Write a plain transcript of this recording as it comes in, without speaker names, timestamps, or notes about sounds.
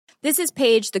This is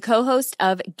Paige, the co-host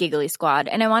of Giggly Squad,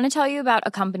 and I want to tell you about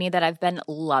a company that I've been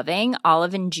loving,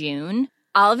 Olive & June.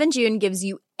 Olive & June gives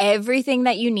you everything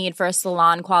that you need for a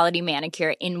salon-quality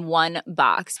manicure in one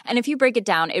box. And if you break it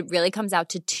down, it really comes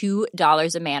out to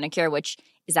 $2 a manicure, which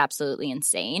is absolutely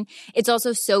insane. It's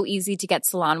also so easy to get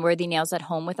salon-worthy nails at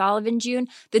home with Olive & June.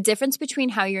 The difference between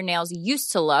how your nails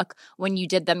used to look when you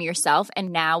did them yourself and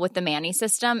now with the Mani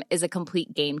system is a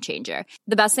complete game changer.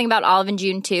 The best thing about Olive &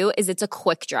 June, too, is it's a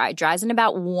quick dry. Dries in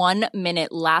about 1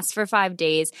 minute, lasts for 5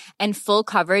 days, and full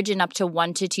coverage in up to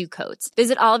 1 to 2 coats.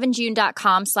 Visit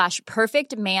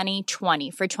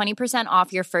oliveandjune.com/perfectmani20 for 20%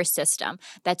 off your first system.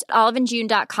 That's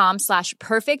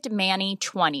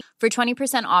oliveandjune.com/perfectmani20 for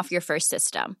 20% off your first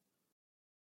system.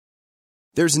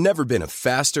 There's never been a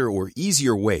faster or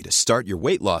easier way to start your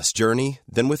weight loss journey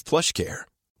than with PlushCare.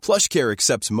 PlushCare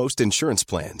accepts most insurance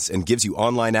plans and gives you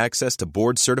online access to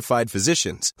board-certified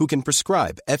physicians who can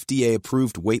prescribe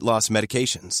FDA-approved weight loss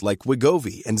medications like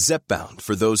Wegovy and Zepbound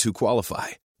for those who qualify.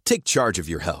 Take charge of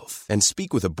your health and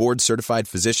speak with a board-certified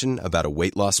physician about a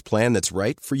weight loss plan that's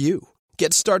right for you.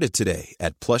 Get started today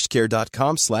at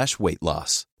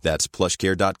plushcare.com/weight-loss. That's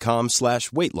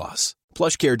plushcare.com/weight-loss.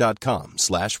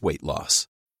 plushcare.com/weight-loss.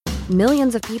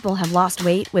 Millions of people have lost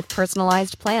weight with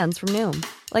personalized plans from Noom.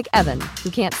 Like Evan, who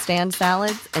can't stand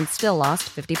salads and still lost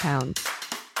 50 pounds.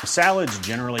 Salads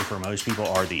generally for most people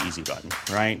are the easy button,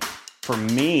 right? For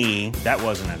me, that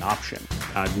wasn't an option.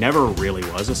 I never really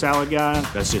was a salad guy.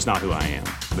 That's just not who I am.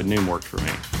 But Noom worked for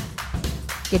me.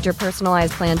 Get your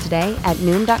personalized plan today at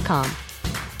Noom.com.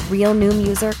 Real Noom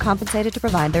user compensated to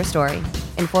provide their story.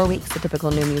 In 4 weeks, the typical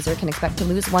Noom user can expect to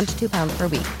lose 1 to 2 pounds per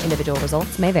week. Individual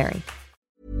results may vary.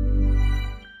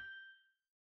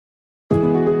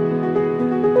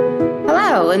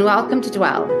 Hello, and welcome to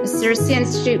Dwell, a Circe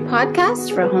Institute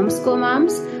podcast for homeschool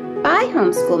moms by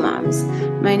homeschool moms.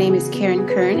 My name is Karen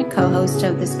Kern, a co-host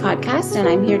of this podcast, and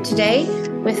I'm here today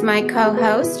with my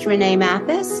co-host, Renee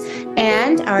Mathis,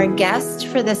 and our guest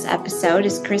for this episode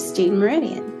is Christine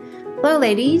Meridian. Hello,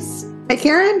 ladies. Hi,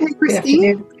 Karen. Hey,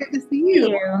 Christine. Good to see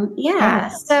you. Yeah.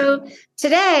 So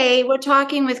today we're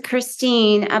talking with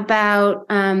Christine about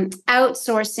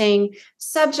outsourcing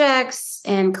subjects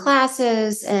and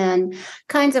classes and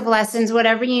kinds of lessons,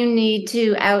 whatever you need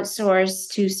to outsource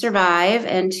to survive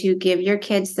and to give your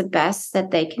kids the best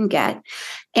that they can get.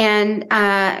 And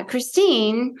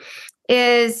Christine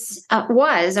was a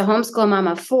homeschool mom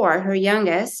of 4. Her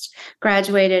youngest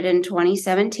graduated in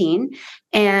 2017.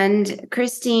 And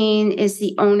Christine is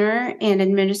the owner and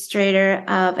administrator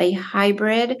of a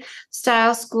hybrid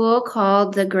style school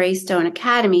called the Greystone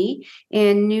Academy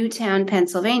in Newtown,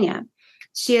 Pennsylvania.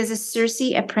 She is a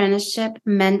Circe apprenticeship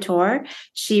mentor.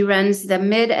 She runs the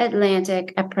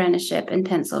Mid-Atlantic Apprenticeship in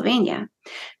Pennsylvania.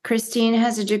 Christine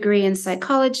has a degree in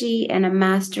psychology and a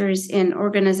master's in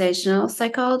organizational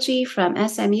psychology from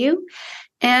SMU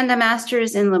and a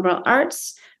master's in liberal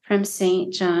arts from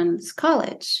St. John's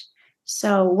College.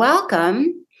 So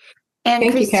welcome. And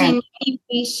Thank Christine,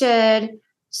 we should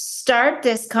start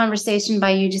this conversation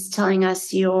by you just telling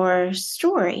us your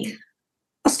story.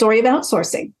 A story of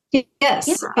outsourcing.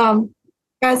 Yes. Yeah.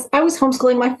 As I was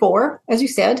homeschooling my 4, as you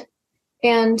said,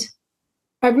 and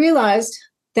I realized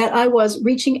that I was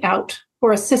reaching out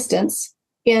for assistance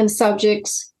in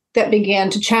subjects that began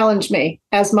to challenge me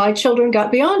as my children got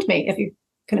beyond me, if you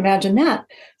can imagine that.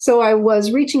 So I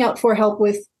was reaching out for help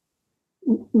with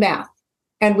math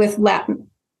and with Latin.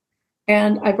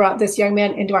 And I brought this young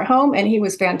man into our home, and he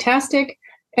was fantastic.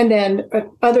 And then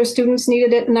other students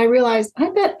needed it. And I realized, I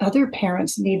bet other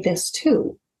parents need this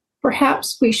too.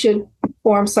 Perhaps we should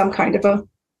form some kind of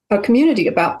a community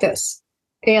about this.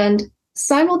 And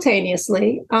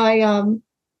simultaneously, I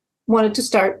wanted to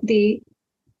start the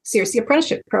Circe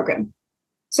Apprenticeship Program.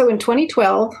 So in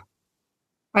 2012,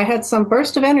 I had some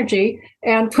burst of energy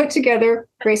and put together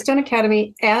Greystone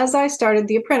Academy as I started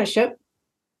the apprenticeship.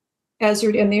 As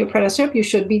you're in the apprenticeship, you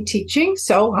should be teaching.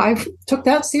 So I took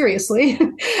that seriously.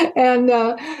 And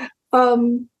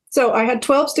so I had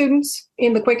 12 students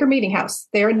in the Quaker Meeting House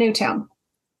there in Newtown.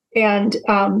 And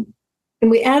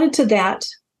we added to that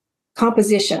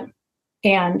composition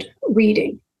and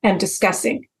reading and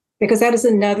discussing, because that is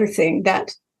another thing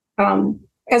that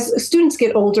as students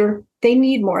get older, they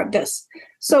need more of this.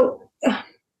 So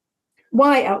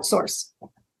why outsource?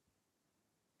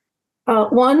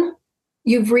 One,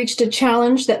 you've reached a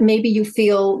challenge that maybe you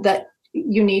feel that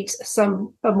you need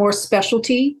a more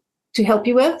specialty to help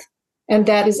you with, and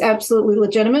that is absolutely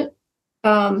legitimate.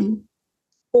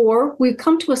 Or we've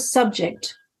come to a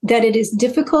subject that it is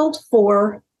difficult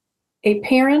for a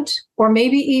parent, or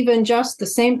maybe even just the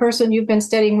same person you've been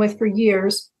studying with for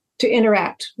years, to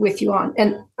interact with you on.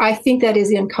 And I think that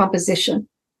is in composition.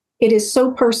 It is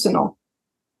so personal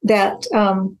that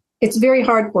it's very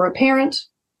hard for a parent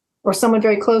or someone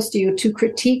very close to you to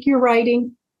critique your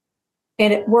writing.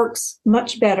 And it works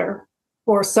much better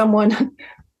for someone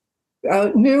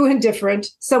new and different,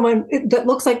 someone that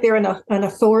looks like they're in an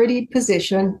authority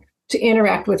position to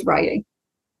interact with writing.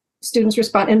 Students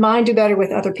respond, and mine do better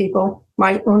with other people.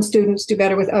 My own students do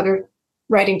better with other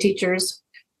writing teachers.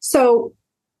 So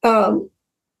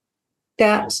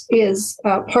that is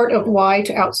part of why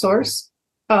to outsource.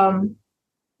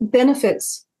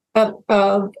 Benefits of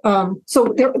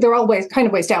so there are all ways to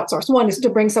outsource. One is to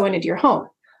bring someone into your home,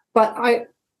 but I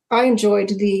enjoyed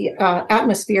the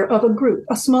atmosphere of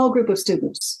a small group of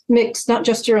students, mixed, not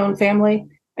just your own family.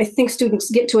 I think students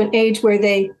get to an age where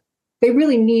they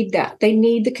really need that. They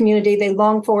need the community, they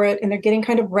long for it, and they're getting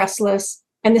kind of restless.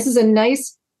 And this is a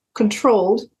nice,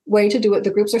 controlled way to do it.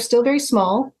 The groups are still very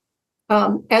small.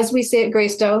 As we say at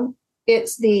Greystone,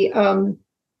 it's the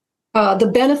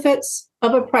benefits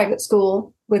of a private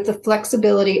school with the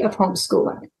flexibility of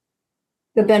homeschooling.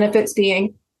 The benefits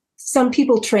being some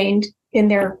people trained in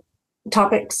their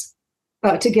topics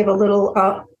to give a little,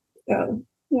 I'm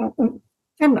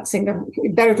not saying they're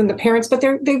better than the parents, but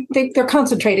they're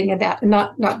concentrating in that and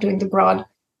not doing the broad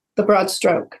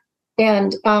stroke.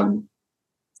 And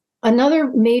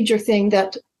another major thing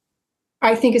that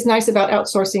I think is nice about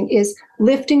outsourcing is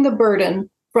lifting the burden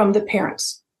from the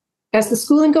parents. As the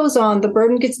schooling goes on, the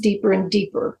burden gets deeper and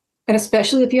deeper, and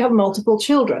especially if you have multiple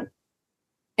children.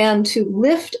 And to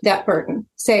lift that burden,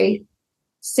 say,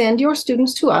 send your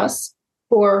students to us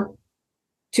for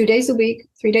 2 days a week,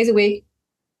 3 days a week,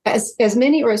 as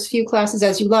many or as few classes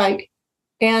as you like,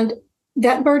 and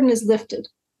that burden is lifted.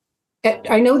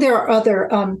 I know there are other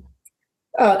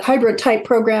hybrid type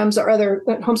programs or other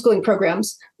homeschooling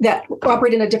programs that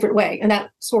operate in a different way, and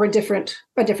that's for a different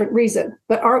reason.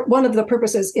 But one of the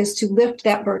purposes is to lift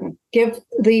that burden, give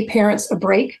the parents a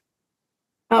break.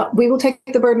 We will take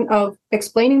the burden of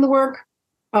explaining the work,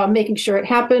 making sure it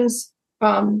happens.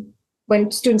 When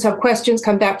students have questions,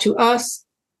 come back to us.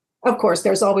 Of course,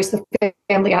 there's always the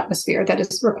family atmosphere that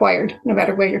is required, no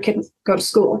matter where your kids go to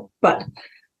school. But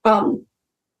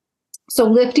so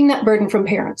lifting that burden from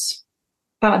parents.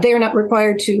 They are not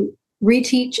required to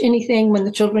reteach anything when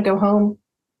the children go home.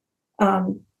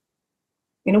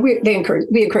 We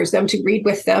encourage them to read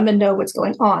with them and know what's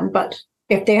going on. But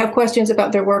if they have questions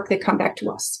about their work, they come back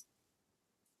to us.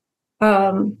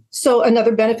 So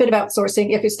another benefit of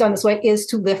outsourcing, if it's done this way, is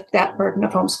to lift that burden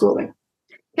of homeschooling.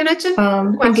 Can I just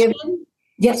question?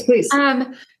 Yes, please.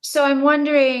 So I'm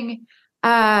wondering,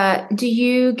 do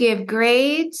you give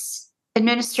grades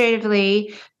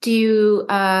administratively? Do you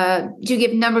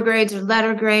give number grades or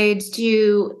letter grades?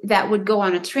 That would go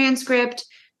on a transcript?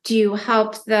 Do you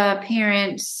help the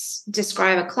parents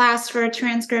describe a class for a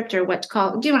transcript or what to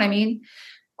call it? Do you know what I mean?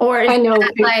 Or are the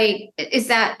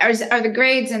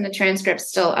grades and the transcripts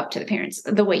still up to the parents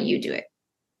the way you do it?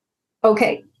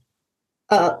 Okay.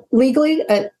 Legally,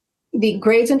 the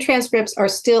grades and transcripts are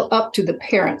still up to the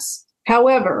parents.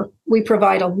 However, we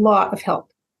provide a lot of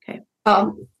help. Okay.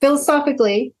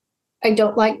 Philosophically, I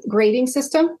don't like grading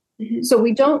system. Mm-hmm. So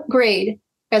we don't grade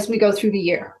as we go through the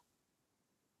year.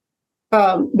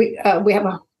 We have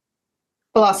a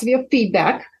philosophy of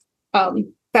feedback,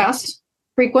 fast,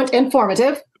 frequent, and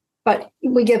formative, but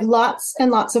we give lots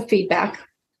and lots of feedback,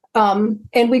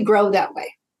 and we grow that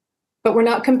way. But we're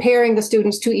not comparing the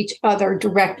students to each other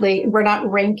directly. We're not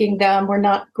ranking them. We're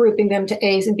not grouping them to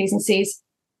A's and B's and C's.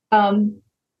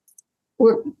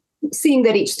 We're seeing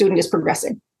that each student is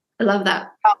progressing. I love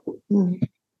that.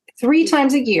 3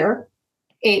 times a year,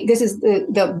 this is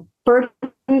the burden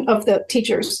of the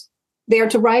teachers. They are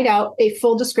to write out a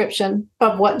full description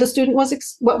of what the student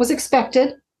what was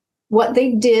expected, what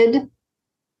they did,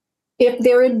 if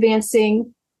they're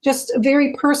advancing, just a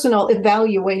very personal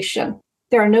evaluation.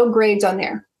 There are no grades on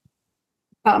there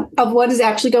of what is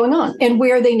actually going on and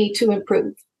where they need to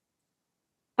improve.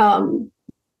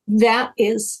 That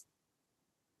is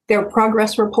their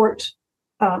progress report,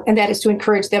 and that is to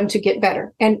encourage them to get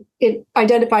better and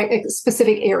identify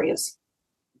specific areas.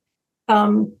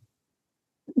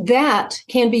 That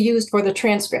can be used for the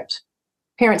transcript.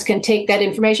 Parents can take that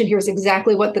information. Here's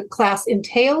exactly what the class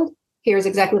entailed. Here's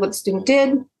exactly what the student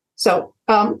did. So,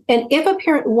 and if a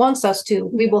parent wants us to,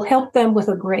 we will help them with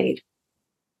a grade.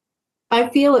 I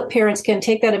feel that parents can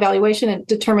take that evaluation and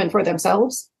determine for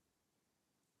themselves.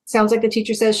 Sounds like the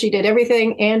teacher says she did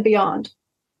everything and beyond.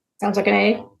 Sounds like an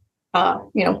A.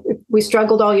 If we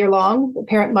struggled all year long, the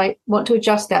parent might want to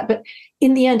adjust that. But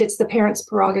in the end, it's the parent's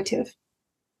prerogative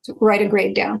to write a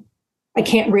grade down. I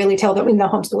can't really tell them in the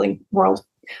homeschooling world,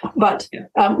 but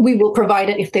we will provide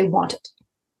it if they want it.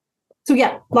 So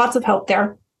yeah, lots of help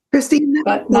there. Christine,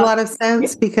 that makes a lot of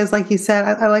sense because like you said,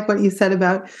 I like what you said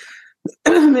about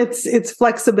it's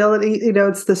flexibility,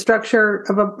 it's the structure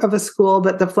of a school,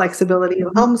 but the flexibility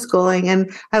of homeschooling.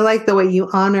 And I like the way you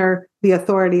honor the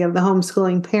authority of the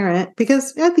homeschooling parent,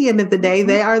 because at the end of the day,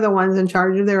 they are the ones in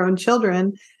charge of their own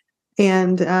children.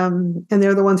 And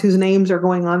they're the ones whose names are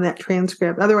going on that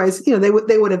transcript. Otherwise, they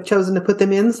would have chosen to put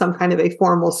them in some kind of a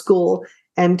formal school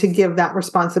and to give that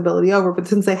responsibility over. But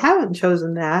since they haven't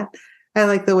chosen that, I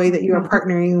like the way that you are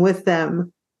partnering with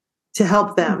them to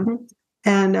help them.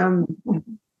 And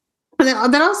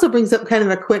that also brings up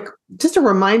kind of just a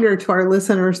reminder to our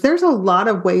listeners, there's a lot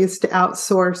of ways to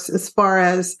outsource as far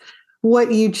as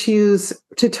what you choose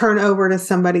to turn over to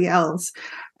somebody else.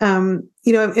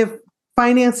 If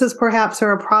finances perhaps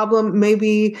are a problem,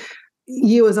 maybe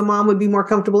you as a mom would be more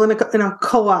comfortable in a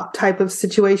co-op type of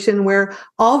situation where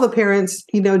all the parents,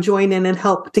 join in and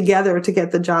help together to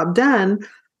get the job done.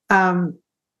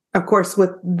 Of course,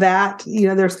 with that,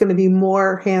 there's going to be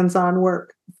more hands-on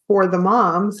work for the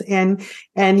moms, and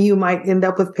you might end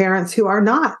up with parents who are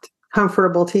not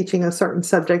comfortable teaching a certain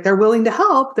subject. They're willing to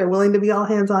help, they're willing to be all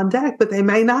hands on deck, but they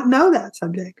may not know that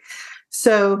subject.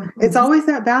 So it's always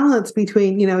that balance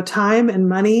between, time and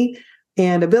money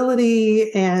and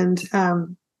ability. And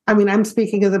I'm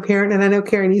speaking as a parent, and I know,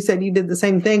 Karen, you said you did the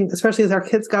same thing, especially as our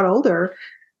kids got older.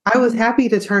 I was happy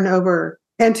to turn over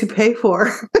and to pay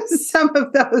for some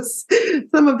of those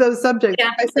subjects.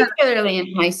 Yeah, particularly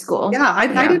in high school. Yeah,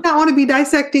 I did not want to be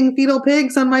dissecting fetal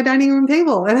pigs on my dining room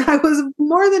table. And I was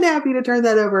more than happy to turn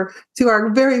that over to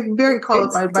our very, very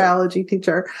qualified biology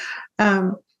teacher.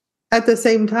 At the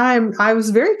same time, I was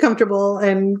very comfortable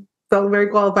and felt very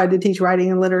qualified to teach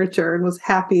writing and literature and was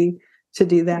happy to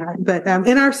do that. But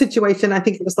in our situation, I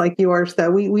think it was like yours, though.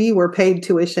 We were paid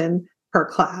tuition per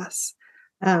class.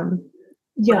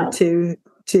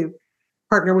 To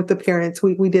partner with the parents,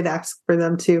 we did ask for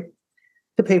them to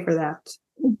pay for that.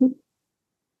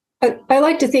 I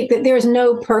like to think that there is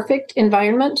no perfect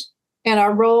environment, and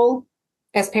our role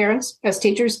as parents, as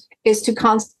teachers, is to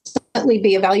constantly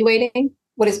be evaluating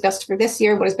what is best for this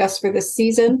year, what is best for this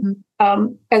season.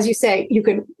 As you say, you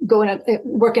could go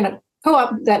work in a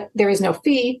co-op that there is no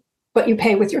fee, but you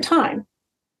pay with your time.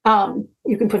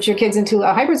 You can put your kids into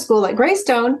a hybrid school like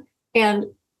Greystone,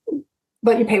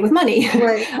 but you pay with money.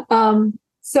 Right.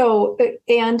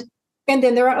 And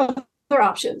then there are other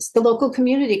options. The local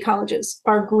community colleges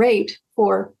are great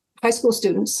for high school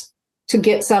students to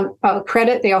get some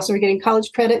credit. They also are getting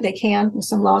college credit. They can. There's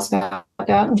some laws about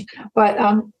that, but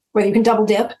whether you can double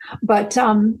dip. But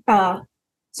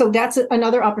so that's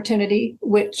another opportunity,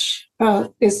 which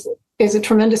is a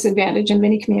tremendous advantage in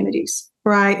many communities.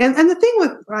 Right. And the thing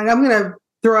I'm going to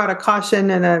throw out a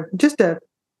caution and just a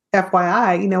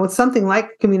FYI, with something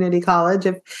like community college,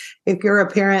 if you're a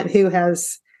parent who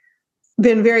has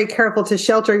been very careful to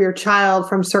shelter your child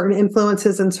from certain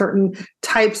influences and certain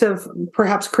types of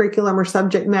perhaps curriculum or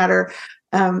subject matter,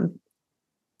 on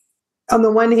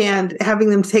the one hand, having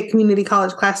them take community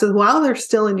college classes while they're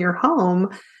still in your home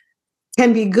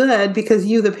can be good because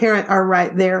you, the parent, are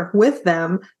right there with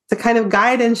them to kind of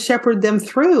guide and shepherd them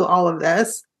through all of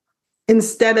this.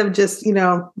 Instead of just,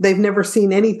 they've never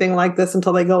seen anything like this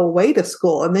until they go away to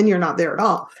school, and then you're not there at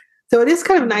all. So it is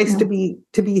kind of nice to be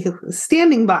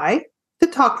standing by to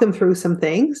talk them through some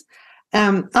things.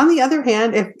 On the other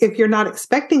hand, if you're not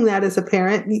expecting that as a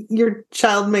parent, your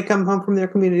child may come home from their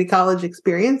community college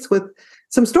experience with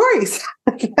some stories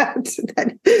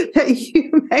that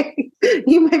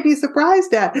you may be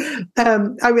surprised at.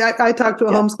 I talked to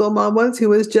a homeschool mom once who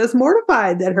was just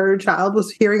mortified that her child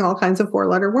was hearing all kinds of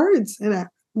 4-letter words. And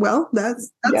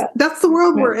that's the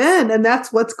world we're in, and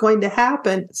that's what's going to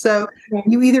happen. So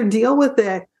you either deal with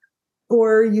it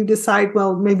or you decide,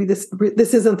 well, maybe this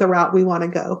isn't the route we want to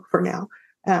go for now.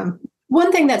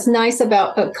 One thing that's nice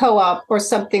about a co-op or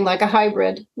something like a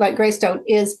hybrid like Greystone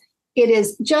is it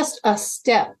is just a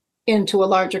step into a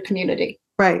larger community.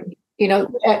 Right.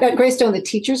 At Greystone, the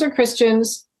teachers are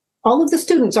Christians. All of the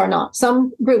students are not.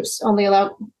 Some groups only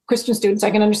allow Christian students.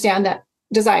 I can understand that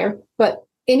desire, but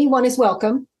anyone is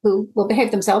welcome who will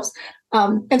behave themselves.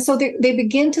 And so they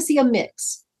begin to see a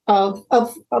mix of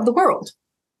the world.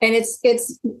 And it's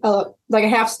like a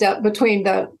half step between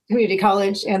the community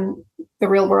college and the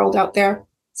real world out there.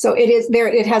 So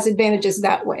it has advantages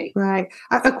that way. Right.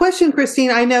 A question, Christine.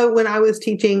 I know when I was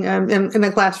teaching in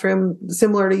a classroom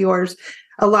similar to yours,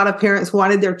 a lot of parents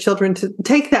wanted their children to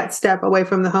take that step away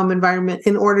from the home environment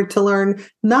in order to learn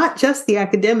not just the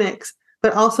academics,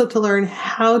 but also to learn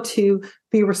how to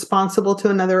be responsible to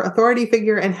another authority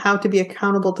figure and how to be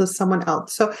accountable to someone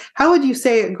else. So how would you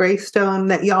say at Greystone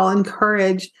that y'all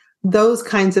encourage those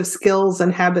kinds of skills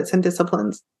and habits and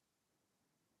disciplines?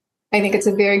 I think it's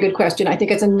a very good question. I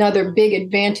think it's another big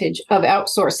advantage of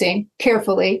outsourcing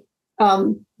carefully,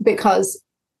 because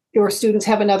your students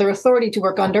have another authority to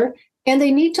work under, and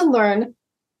they need to learn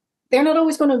they're not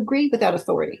always going to agree with that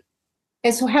authority.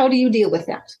 And so how do you deal with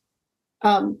that?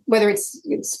 Whether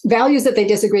it's values that they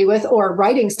disagree with or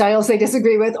writing styles they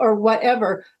disagree with or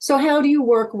whatever. So how do you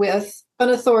work with an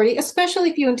authority, especially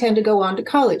if you intend to go on to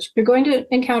college? You're going to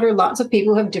encounter lots of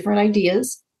people who have different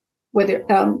ideas, whether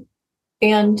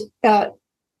and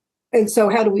so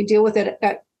how do we deal with it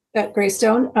at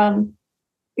Greystone?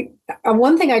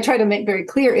 One thing I try to make very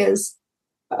clear is,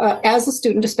 as a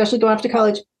student, especially going off to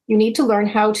college, you need to learn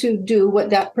how to do what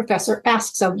that professor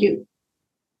asks of you.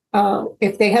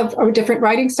 If they have a different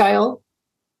writing style,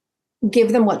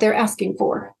 give them what they're asking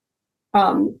for.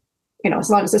 As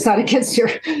long as it's not against your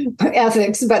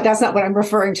ethics, but that's not what I'm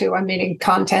referring to. I'm meaning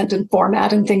content and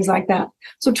format and things like that.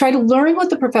 So try to learn what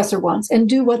the professor wants and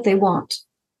do what they want.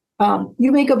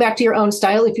 You may go back to your own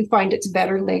style if you find it's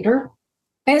better later.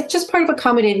 And it's just part of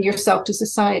accommodating yourself to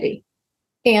society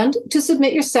and to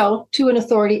submit yourself to an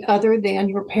authority other than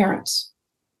your parents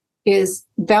is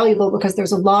valuable because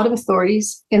there's a lot of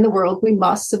authorities in the world we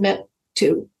must submit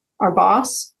to. Our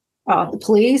boss, the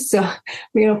police, the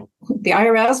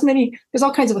IRS, there's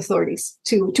all kinds of authorities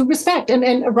to respect,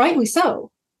 and rightly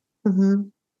so. Mm-hmm.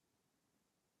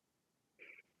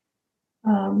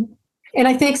 And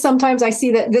I think sometimes I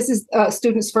see that this is a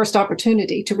student's first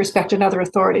opportunity to respect another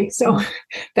authority. So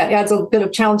that adds a bit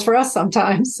of challenge for us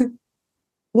sometimes.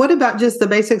 What about just the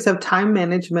basics of time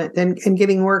management and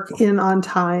getting work in on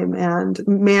time and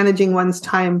managing one's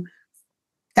time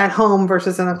at home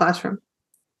versus in the classroom?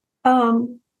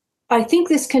 I think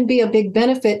this can be a big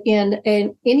benefit in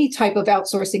any type of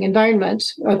outsourcing environment,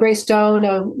 a Greystone,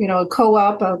 a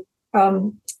co-op,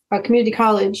 a community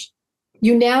college.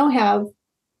 You now have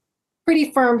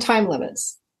pretty firm time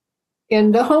limits.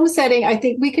 In the home setting, I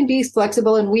think we can be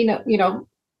flexible and we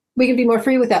can be more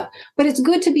free with that. But it's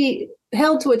good to be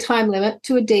held to a time limit,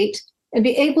 to a date, and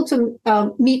be able to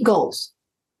meet goals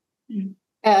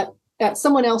at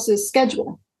someone else's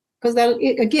schedule, because that,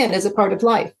 again, is a part of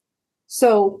life.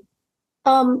 So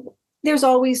there's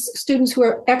always students who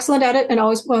are excellent at it and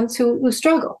always ones who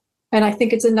struggle. And I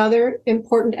think it's another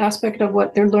important aspect of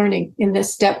what they're learning in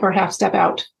this step or half step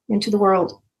out into the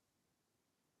world.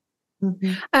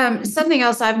 Mm-hmm. Something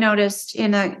else I've noticed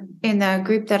in the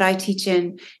group that I teach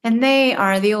in, and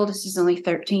the oldest is only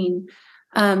 13.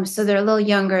 So they're a little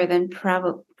younger than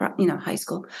probably, high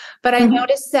school. But I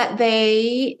noticed that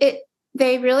they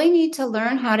really need to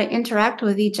learn how to interact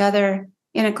with each other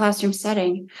in a classroom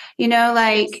setting.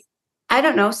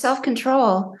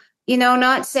 Self-control,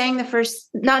 not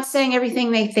saying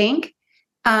everything they think,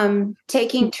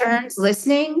 taking turns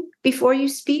listening before you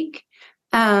speak.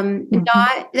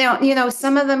 Not,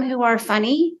 some of them who are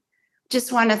funny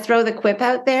just want to throw the quip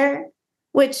out there,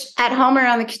 which at home or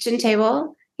on the kitchen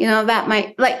table, that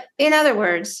might, in other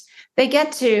words, they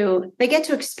get to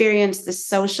experience the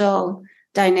social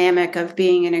dynamic of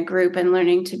being in a group and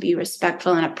learning to be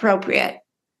respectful and appropriate,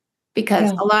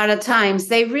 because a lot of times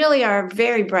they really are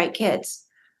very bright kids.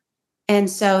 And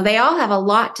so they all have a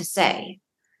lot to say,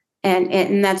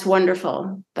 and that's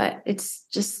wonderful, but it's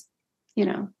just,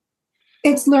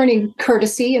 It's learning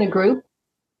courtesy in a group.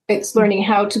 It's learning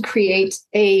how to create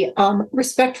a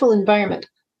respectful environment.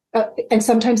 And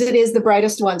sometimes it is the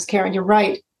brightest ones, Karen, you're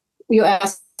right. You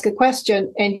ask a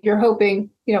question and you're hoping,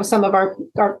 some of our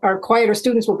quieter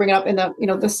students will bring it up, and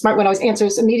the smart one always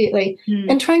answers immediately.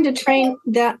 And trying to train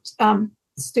that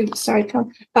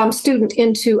student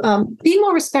into being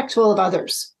more respectful of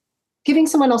others, giving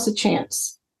someone else a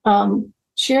chance,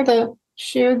 share the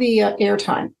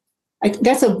airtime.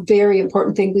 That's a very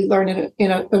important thing we learn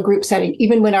in a group setting,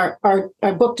 even when our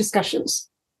book discussions.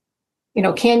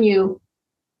 Can you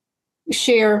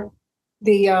share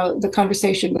the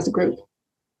conversation with the group?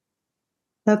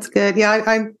 That's good. Yeah,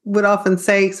 I would often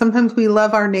say sometimes we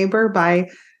love our neighbor by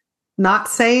not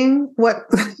saying what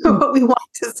we want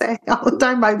to say all the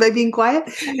time by being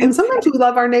quiet. And sometimes we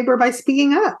love our neighbor by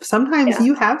speaking up. Sometimes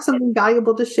you have something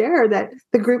valuable to share that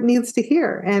the group needs to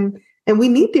hear. And we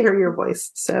need to hear your voice.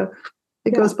 So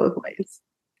it goes both ways.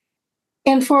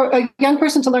 And for a young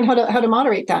person to learn how to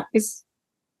moderate that it's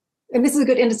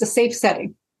a safe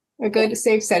setting, a good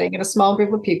safe setting in a small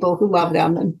group of people who love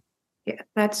them. And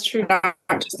that's true. Not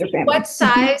just their family. What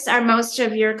size are most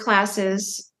of your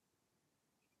classes?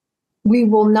 We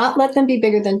will not let them be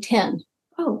bigger than 10.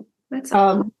 Oh, That's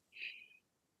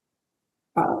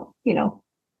you know,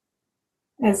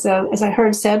 as I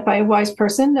heard said by a wise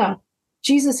person,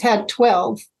 Jesus had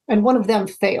 12 and one of them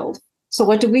failed. So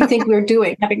what do we think we're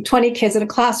doing, having 20 kids in a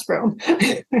classroom?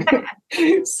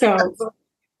 So,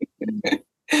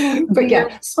 but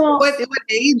yeah. So what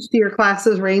age do your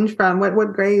classes range from?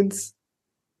 What grades?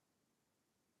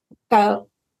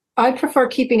 I prefer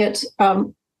keeping it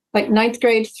like 9th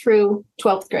grade through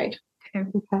 12th grade.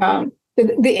 Okay.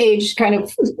 The age kind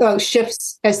of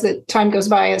shifts as the time goes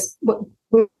by as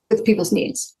with people's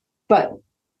needs. But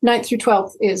 9th through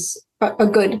 12th is a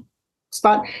good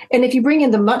spot. And if you bring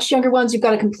in the much younger ones, you've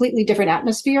got a completely different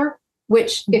atmosphere,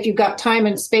 which if you've got time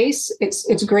and space,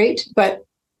 it's great. But,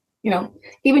 you know,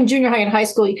 even junior high and high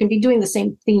school, you can be doing the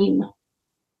same theme.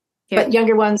 Yeah. But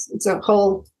younger ones, it's you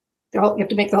have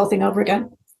to make the whole thing over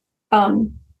again.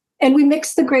 And we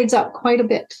mix the grades up quite a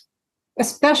bit,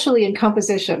 especially in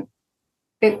composition.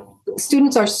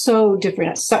 Students are so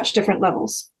different at such different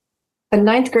levels. A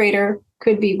 9th grader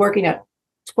could be working at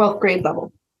 12th grade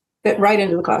level, fit right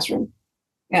into the classroom.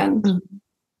 And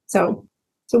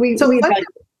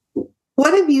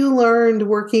what have you learned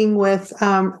working with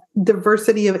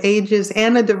diversity of ages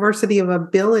and a diversity of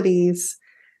abilities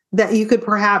that you could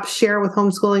perhaps share with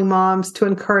homeschooling moms to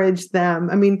encourage them?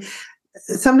 I mean,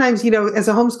 sometimes, you know, as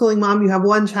a homeschooling mom, you have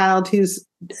one child who's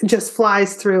just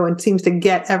flies through and seems to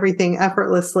get everything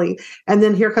effortlessly. And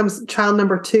then here comes child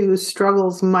number 2 who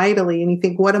struggles mightily. And you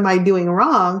think, what am I doing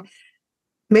wrong?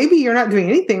 Maybe you're not doing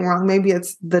anything wrong. Maybe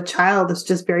it's the child is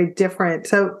just very different.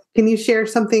 So can you share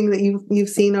something that you've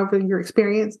seen over your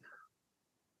experience?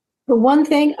 The one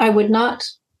thing, I would not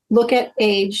look at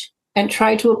age and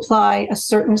try to apply a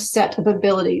certain set of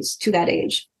abilities to that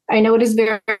age. I know it is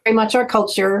very, very much our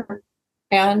culture.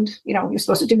 And, you know, you're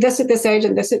supposed to do this at this age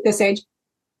and this at this age.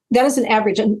 That is an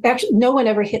average. And actually, no one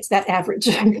ever hits that average.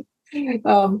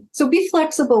 So be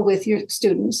flexible with your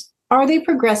students. Are they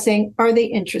progressing? Are they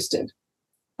interested?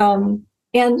 And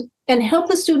help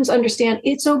the students understand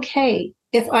it's okay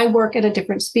if I work at a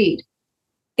different speed.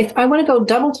 If I want to go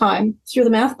double time through the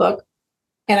math book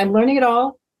and I'm learning it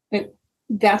all,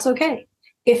 that's okay.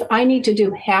 If I need to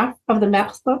do half of the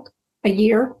math book a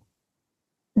year,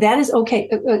 that is okay.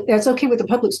 That's okay with the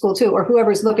public school too, or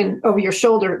whoever's looking over your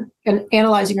shoulder and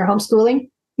analyzing your homeschooling.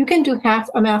 You can do half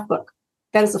a math book.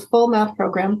 That is a full math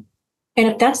program. And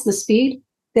if that's the speed,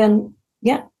 then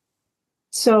yeah.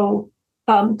 So,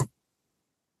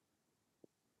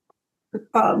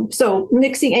 so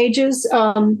mixing ages,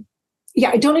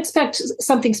 I don't expect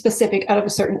something specific out of a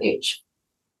certain age.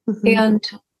 Mm-hmm.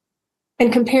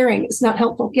 And comparing is not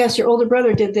helpful. Yes, your older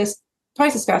brother did this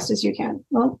twice as fast as you can.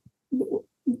 Well,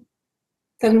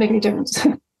 doesn't make any difference.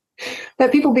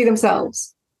 Let people be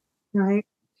themselves. Right.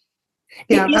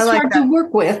 Yeah, it's hard to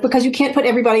work with because you can't put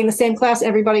everybody in the same class.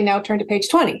 Everybody now turn to page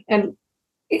 20. And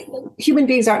human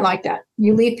beings aren't like that.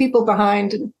 You leave people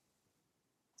behind.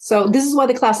 So this is why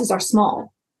the classes are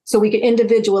small, so we can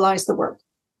individualize the work.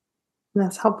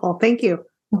 That's helpful. Thank you.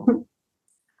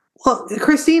 Well,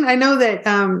 Christine, I know that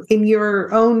in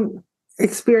your own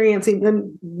experience,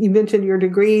 and you mentioned your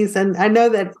degrees, and I know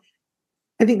that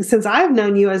I think since I've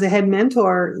known you as a head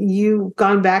mentor, you've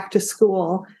gone back to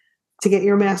school to get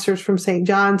your master's from St.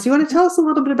 John's. You want to tell us a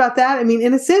little bit about that? I mean,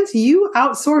 in a sense, you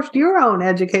outsourced your own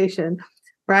education,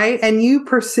 right? And you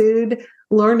pursued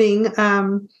learning,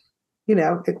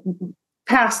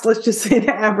 past, let's just say,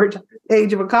 the average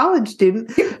age of a college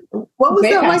student. What was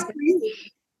that like for you?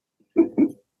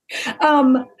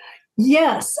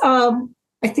 Yes. I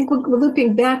think we're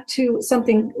looping back to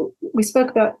something we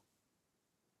spoke about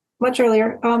much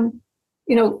earlier.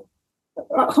 Homeschool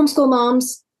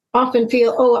moms often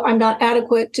feel, oh, I'm not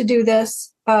adequate to do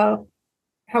this. How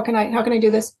can I do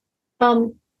this?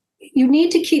 You need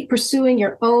to keep pursuing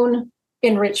your own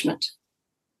enrichment.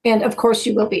 And of course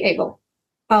you will be able.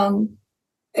 And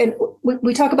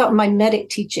we talk about mimetic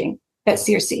teaching at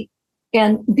CRC,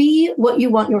 and be what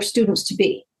you want your students to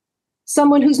be.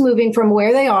 Someone who's moving from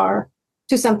where they are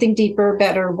to something deeper,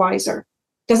 better, wiser.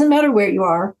 Doesn't matter where you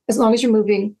are, as long as you're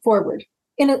moving forward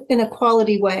in a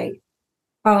quality way.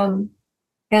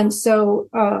 And so,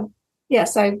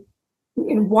 yes,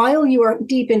 while you are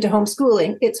deep into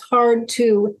homeschooling, it's hard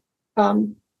to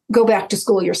go back to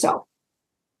school yourself.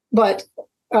 But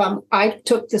I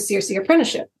took the CRC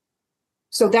apprenticeship.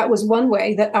 So that was one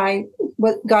way that I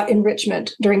got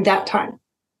enrichment during that time.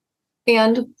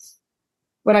 And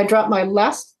when I dropped my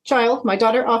last child, my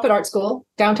daughter, off at art school,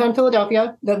 downtown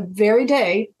Philadelphia, the very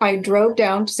day I drove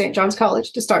down to St. John's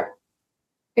College to start,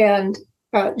 and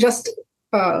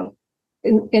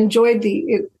enjoyed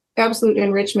the absolute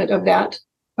enrichment of that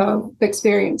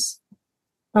experience.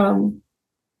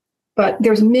 But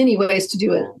there's many ways to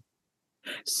do it.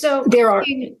 So there are.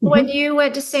 When you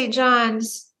went to St.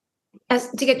 John's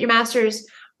to get your master's,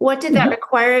 what did that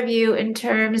require of you in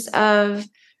terms of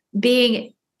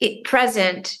being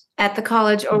present at the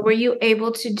college, or were you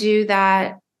able to do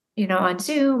that, on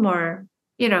Zoom or,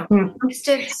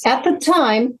 distance? At the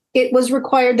time, it was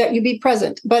required that you be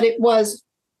present, but it was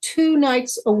 2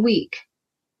 nights a week.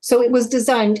 So it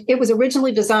was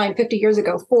originally designed 50 years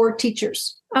ago for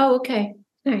teachers. Oh, okay.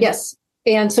 Nice. Yes.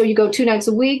 And so you go 2 nights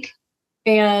a week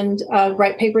and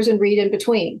write papers and read in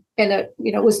between. And,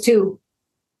 it was two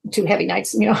heavy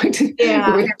nights, Yeah. We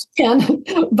were there to 10.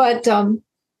 But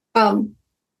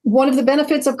one of the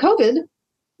benefits of COVID,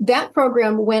 that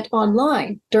program went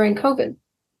online during COVID.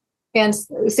 And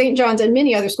St. John's and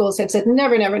many other schools had said,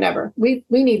 never, never, never. We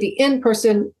need the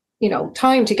in-person,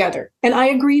 time together. And I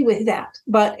agree with that,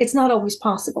 but it's not always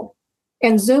possible.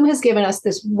 And Zoom has given us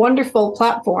this wonderful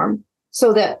platform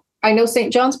so that I know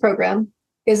St. John's program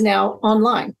is now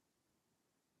online.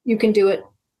 You can do it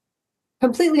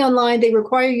completely online. They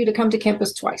require you to come to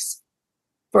campus twice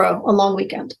for a long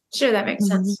weekend. Sure, that makes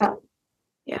sense.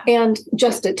 Yeah. And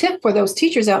just a tip for those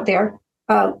teachers out there,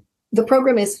 the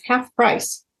program is half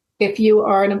price if you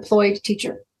are an employed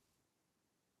teacher.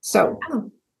 So,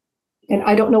 and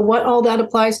I don't know what all that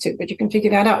applies to, but you can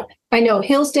figure that out. I know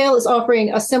Hillsdale is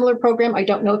offering a similar program. I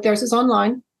don't know if theirs is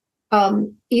online.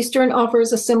 Eastern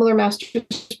offers a similar master's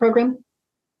program.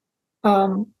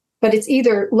 But it's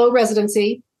either low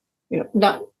residency,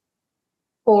 not,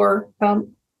 or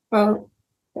an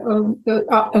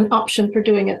option for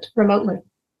doing it remotely.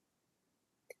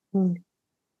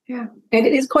 Yeah. And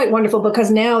it is quite wonderful because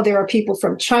now there are people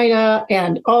from China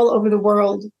and all over the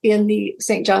world in the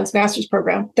St. John's Master's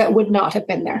program that would not have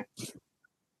been there.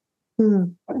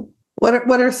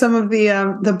 What are some of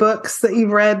the books that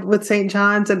you've read with St.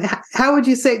 John's, and how would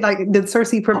you say, did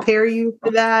Circe prepare you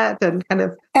for that and kind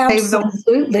of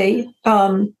absolutely?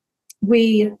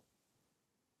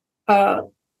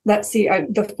 Let's see.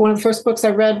 One of the first books I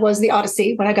read was the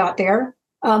Odyssey when I got there.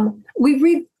 We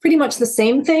read pretty much the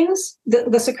same things,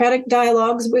 the Socratic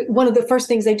dialogues. One of the first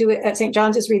things they do at St.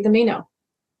 John's is read the Meno.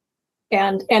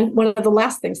 And one of the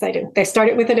last things they do, they start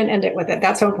it with it and end it with it.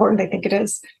 That's how important they think it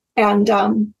is. And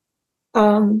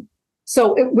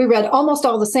we read almost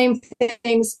all the same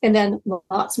things and then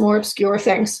lots more obscure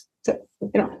things to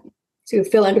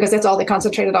fill in, because that's all they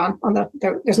concentrated on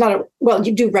there's not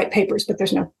you do write papers, but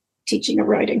there's no teaching of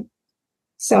writing.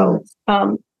 So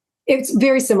it's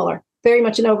very similar, very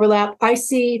much an overlap. I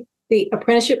see the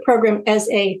apprenticeship program as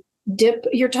a dip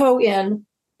your toe in.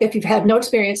 If you've had no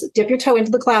experience, dip your toe into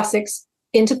the classics,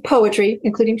 into poetry,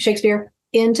 including Shakespeare,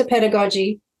 into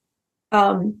pedagogy.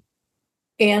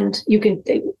 And you can,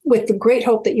 with the great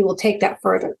hope that you will take that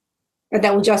further. And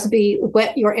that will just be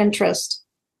whet your interest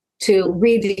to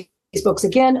read these books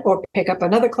again, or pick up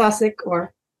another classic,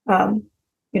 or,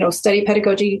 study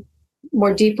pedagogy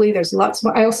more deeply. There's lots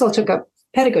more. I also took a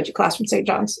pedagogy class from St.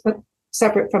 John's,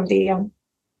 separate from the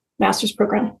master's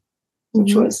program,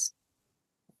 which was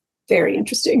very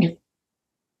interesting.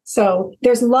 So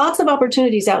there's lots of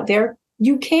opportunities out there.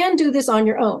 You can do this on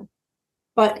your own,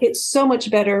 but it's so much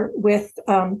better with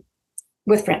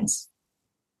friends.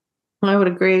 I would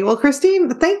agree. Well, Christine,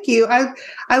 thank you.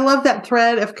 I love that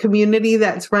thread of community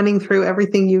that's running through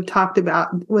everything you've talked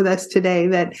about with us today,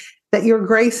 that your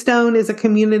Greystone is a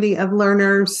community of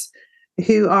learners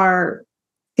who are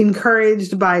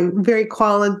encouraged by very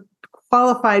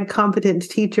qualified, competent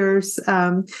teachers.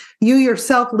 You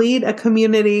yourself lead a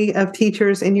community of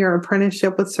teachers in your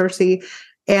apprenticeship with Circe.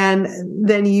 And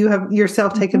then you have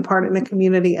yourself taken part in a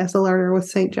community as a learner with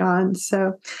St. John's.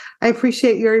 So I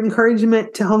appreciate your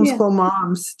encouragement to homeschool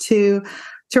moms to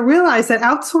realize that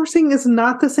outsourcing is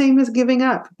not the same as giving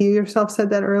up. You yourself said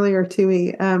that earlier to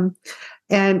me. And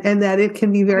that it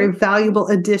can be very valuable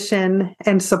addition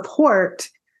and support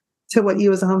to what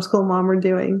you as a homeschool mom are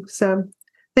doing. So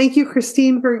thank you,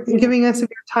 Christine, for giving us your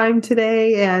time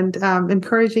today and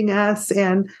encouraging us.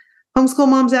 And homeschool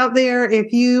moms out there,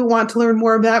 if you want to learn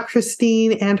more about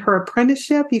Christine and her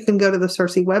apprenticeship, you can go to the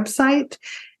Circe website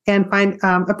and find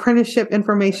apprenticeship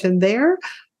information there.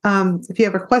 If you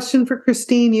have a question for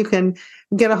Christine, you can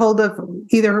get a hold of,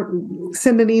 either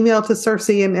send an email to Circe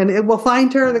and it will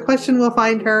find her, the question will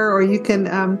find her, or you can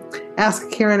ask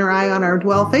Karen or I on our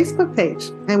Dwell Facebook page,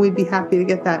 and we'd be happy to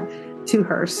get that to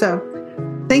her. So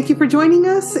thank you for joining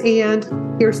us,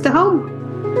 and here's to home.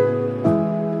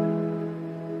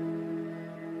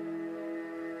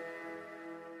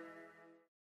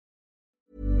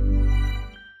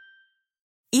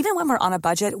 Even when we're on a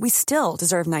budget, we still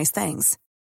deserve nice things.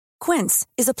 Quince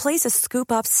is a place to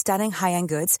scoop up stunning high-end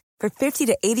goods for 50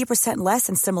 to 80% less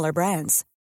than similar brands.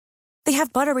 They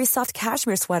have buttery soft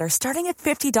cashmere sweaters starting at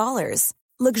 $50,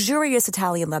 luxurious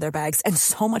Italian leather bags, and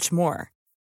so much more.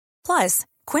 Plus,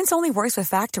 Quince only works with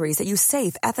factories that use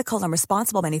safe, ethical, and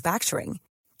responsible manufacturing.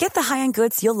 Get the high-end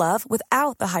goods you'll love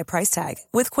without the high price tag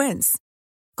with Quince.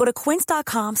 Go to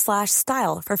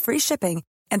quince.com/style for free shipping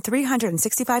and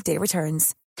 365-day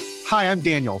returns. Hi, I'm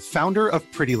Daniel, founder of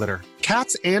Pretty Litter.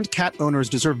 Cats and cat owners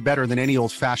deserve better than any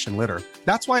old-fashioned litter.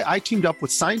 That's why I teamed up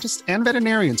with scientists and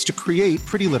veterinarians to create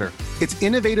Pretty Litter. Its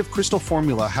innovative crystal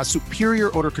formula has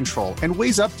superior odor control and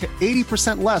weighs up to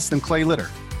 80% less than clay litter.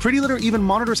 Pretty Litter even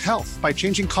monitors health by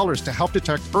changing colors to help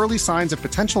detect early signs of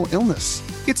potential illness.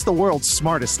 It's the world's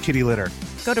smartest kitty litter.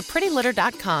 Go to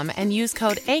prettylitter.com and use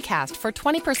code ACAST for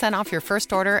 20% off your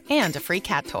first order and a free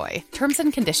cat toy. Terms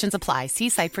and conditions apply. See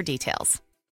site for details.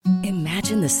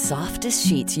 Imagine the softest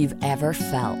sheets you've ever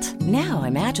felt. Now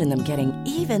imagine them getting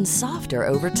even softer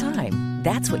over time.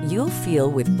 That's what you'll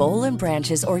feel with Boll &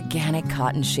 Branch's organic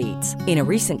cotton sheets. In a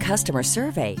recent customer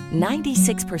survey,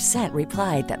 96%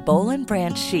 replied that Boll &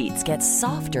 Branch sheets get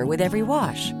softer with every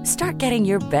wash. Start getting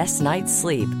your best night's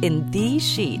sleep in these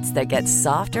sheets that get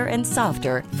softer and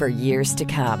softer for years to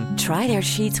come. Try their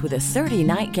sheets with a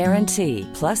 30-night guarantee.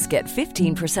 Plus, get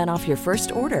 15% off your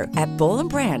first order at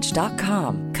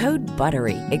bollandbranch.com. Code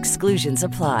BUTTERY. Exclusions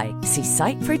apply. See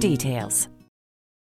site for details.